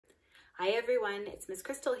Hi everyone, it's Miss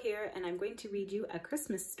Crystal here, and I'm going to read you a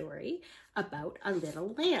Christmas story about a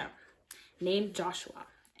little lamb named Joshua.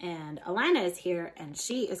 And Alana is here, and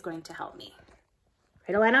she is going to help me.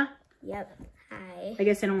 Right, Alana? Yep. Hi. I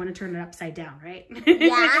guess I don't want to turn it upside down, right?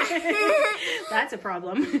 Yeah. That's a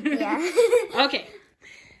problem. Yeah. Okay.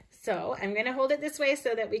 So I'm going to hold it this way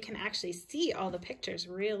so that we can actually see all the pictures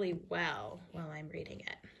really well while I'm reading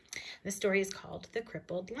it. The story is called The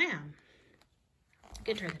Crippled Lamb.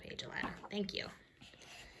 You can turn the page, Alana. Thank you.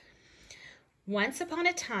 Once upon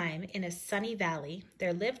a time, in a sunny valley,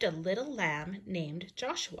 there lived a little lamb named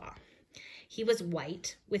Joshua. He was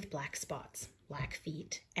white with black spots, black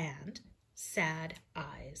feet, and sad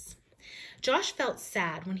eyes. Josh felt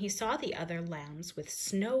sad when he saw the other lambs with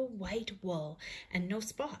snow-white wool and no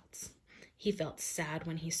spots. He felt sad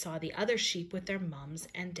when he saw the other sheep with their mums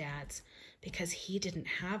and dads because he didn't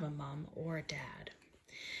have a mum or a dad.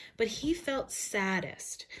 But he felt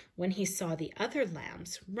saddest when he saw the other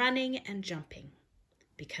lambs running and jumping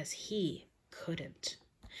because he couldn't.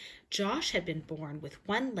 Josh had been born with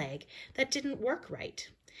one leg that didn't work right.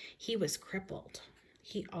 He was crippled.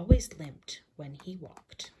 He always limped when he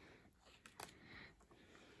walked.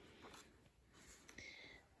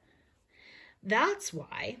 That's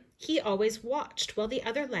why he always watched while the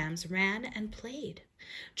other lambs ran and played.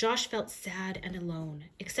 Josh felt sad and alone,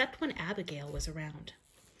 except when Abigail was around.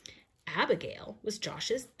 Abigail was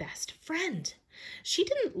Josh's best friend. She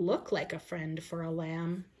didn't look like a friend for a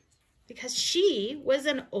lamb because she was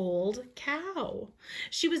an old cow.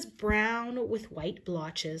 She was brown with white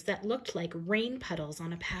blotches that looked like rain puddles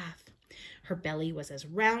on a path. Her belly was as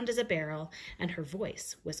round as a barrel, and her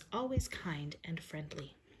voice was always kind and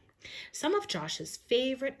friendly. Some of Josh's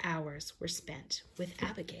favorite hours were spent with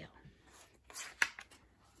Abigail.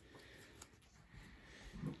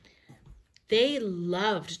 They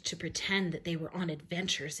loved to pretend that they were on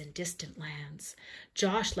adventures in distant lands.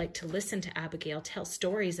 Josh liked to listen to Abigail tell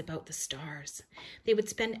stories about the stars. They would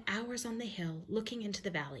spend hours on the hill looking into the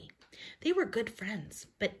valley. They were good friends,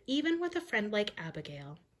 but even with a friend like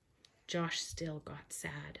Abigail, Josh still got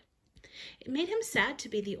sad. It made him sad to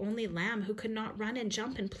be the only lamb who could not run and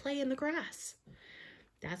jump and play in the grass.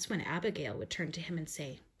 That's when Abigail would turn to him and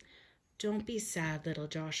say, "Don't be sad, little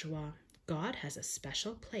Joshua. God has a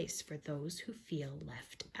special place for those who feel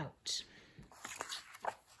left out."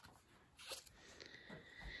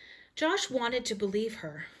 Josh wanted to believe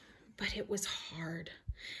her, but it was hard.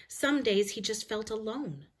 Some days he just felt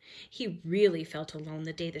alone. He really felt alone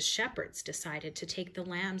the day the shepherds decided to take the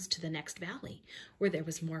lambs to the next valley, where there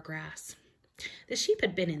was more grass. The sheep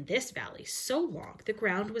had been in this valley so long the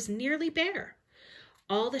ground was nearly bare.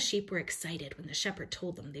 All the sheep were excited when the shepherd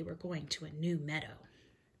told them they were going to a new meadow.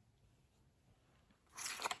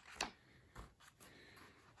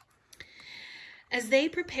 As they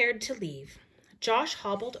prepared to leave, Josh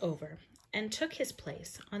hobbled over and took his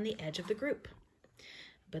place on the edge of the group.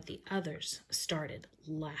 But the others started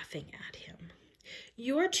laughing at him.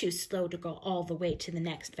 "You're too slow to go all the way to the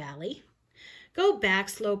next valley. Go back,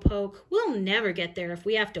 Slowpoke. We'll never get there if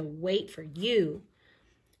we have to wait for you.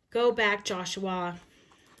 Go back, Joshua."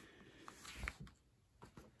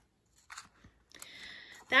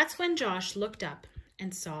 That's when Josh looked up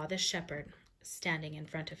and saw the shepherd standing in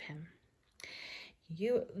front of him.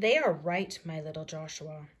 They are right, my little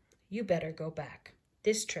Joshua. You better go back.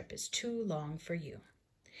 This trip is too long for you.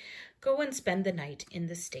 Go and spend the night in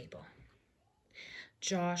the stable."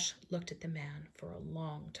 Josh looked at the man for a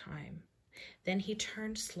long time. Then he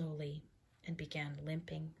turned slowly and began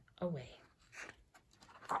limping away.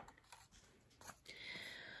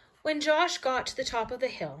 When Josh got to the top of the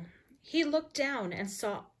hill, he looked down and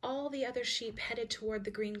saw all the other sheep headed toward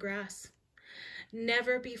the green grass.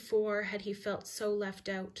 Never before had he felt so left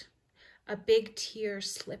out. A big tear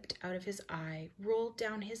slipped out of his eye, rolled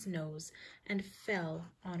down his nose, and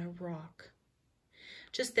fell on a rock.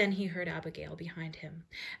 Just then he heard Abigail behind him,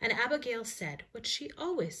 and Abigail said what she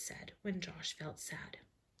always said when Josh felt sad.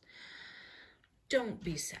 "Don't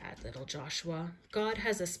be sad, little Joshua. God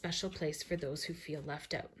has a special place for those who feel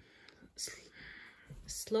left out."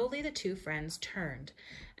 Slowly the two friends turned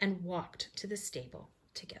and walked to the stable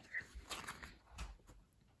together.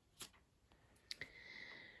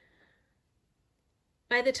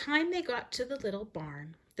 By the time they got to the little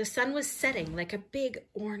barn, the sun was setting like a big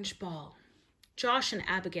orange ball. Josh and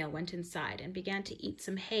Abigail went inside and began to eat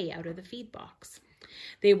some hay out of the feed box.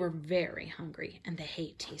 They were very hungry, and the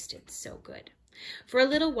hay tasted so good. For a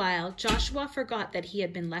little while, Joshua forgot that he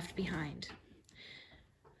had been left behind.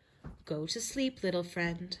 "Go to sleep, little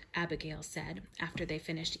friend," Abigail said after they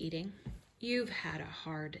finished eating. "You've had a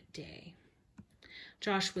hard day."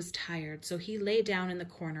 Josh was tired, so he lay down in the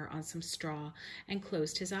corner on some straw and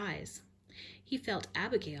closed his eyes. He felt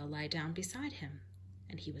Abigail lie down beside him,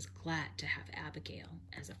 and he was glad to have Abigail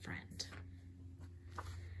as a friend.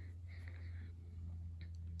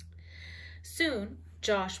 Soon,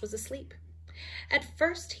 Josh was asleep. At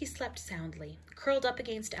first, he slept soundly, curled up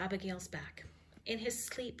against Abigail's back. In his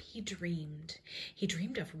sleep, he dreamed. He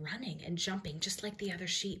dreamed of running and jumping just like the other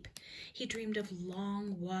sheep. He dreamed of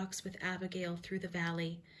long walks with Abigail through the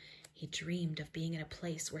valley. He dreamed of being in a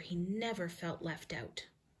place where he never felt left out.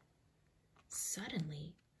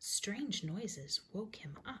 Suddenly, strange noises woke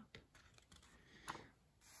him up.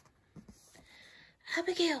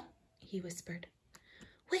 "Abigail," he whispered.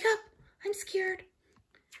 "Wake up! I'm scared."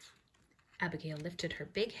 Abigail lifted her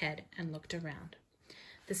big head and looked around.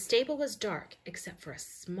 The stable was dark except for a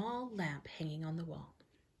small lamp hanging on the wall.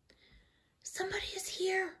 "Somebody is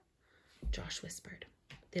here," Josh whispered.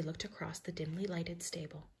 They looked across the dimly lighted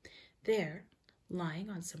stable. There, lying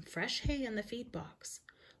on some fresh hay in the feed box,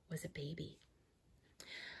 was a baby.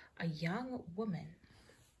 A young woman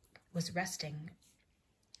was resting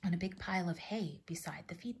on a big pile of hay beside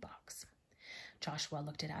the feed box. Joshua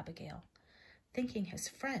looked at Abigail, thinking his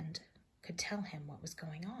friend could tell him what was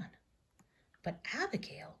going on. But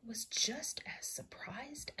Abigail was just as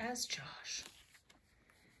surprised as Josh.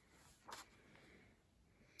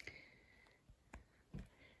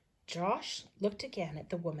 Josh looked again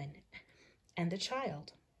at the woman and the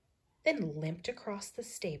child, then limped across the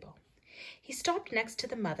stable. He stopped next to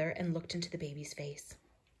the mother and looked into the baby's face.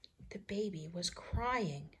 The baby was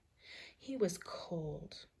crying. He was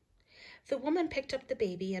cold. The woman picked up the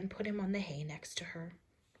baby and put him on the hay next to her.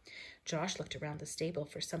 Josh looked around the stable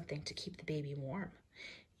for something to keep the baby warm.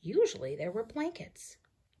 Usually there were blankets,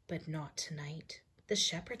 but not tonight. The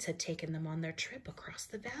shepherds had taken them on their trip across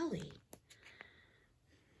the valley.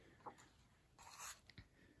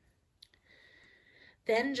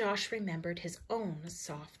 Then Josh remembered his own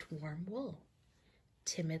soft, warm wool.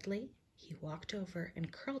 Timidly, he walked over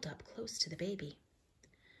and curled up close to the baby.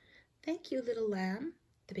 "Thank you, little lamb,"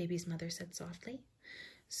 the baby's mother said softly.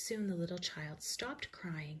 Soon the little child stopped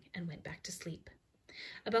crying and went back to sleep.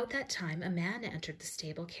 About that time, a man entered the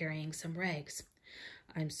stable carrying some rags.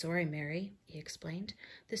 "I'm sorry, Mary," he explained.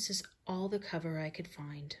 "This is all the cover I could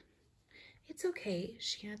find." "It's okay,"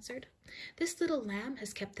 she answered. "This little lamb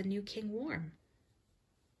has kept the new king warm."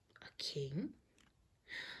 "A king?"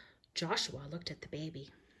 Joshua looked at the baby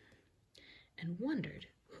and wondered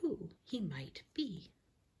who he might be.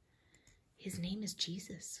 "His name is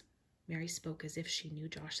Jesus." Mary spoke as if she knew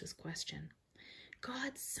Josh's question.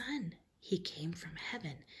 "God's son. He came from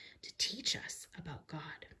heaven to teach us about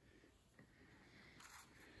God."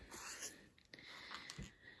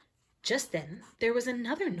 Just then, there was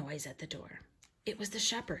another noise at the door. It was the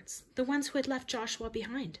shepherds, the ones who had left Joshua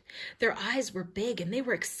behind. Their eyes were big and they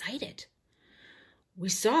were excited. "We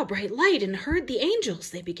saw a bright light and heard the angels,"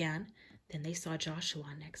 they began. Then they saw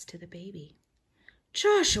Joshua next to the baby.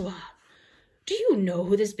 "Joshua, do you know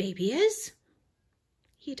who this baby is?"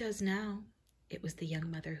 "He does now." It was the young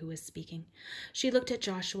mother who was speaking. She looked at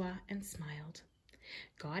Joshua and smiled.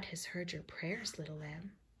 "God has heard your prayers, little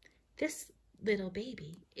lamb. This little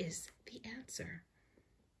baby is the answer."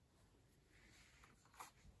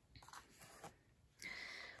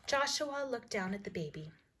 Joshua looked down at the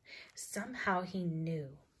baby. Somehow he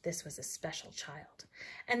knew this was a special child,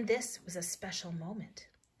 and this was a special moment.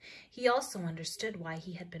 He also understood why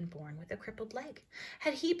he had been born with a crippled leg.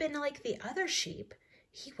 Had he been like the other sheep,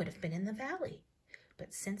 he would have been in the valley.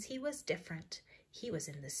 But since he was different, he was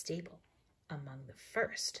in the stable, among the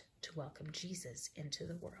first to welcome Jesus into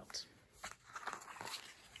the world.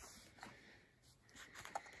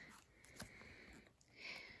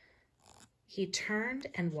 He turned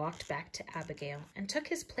and walked back to Abigail and took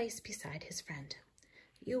his place beside his friend.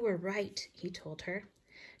 "You were right," he told her.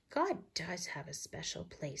 "God does have a special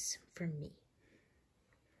place for me."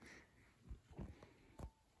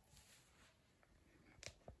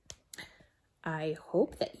 I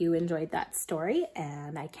hope that you enjoyed that story,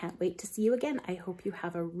 and I can't wait to see you again. I hope you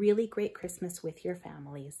have a really great Christmas with your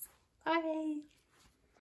families. Bye.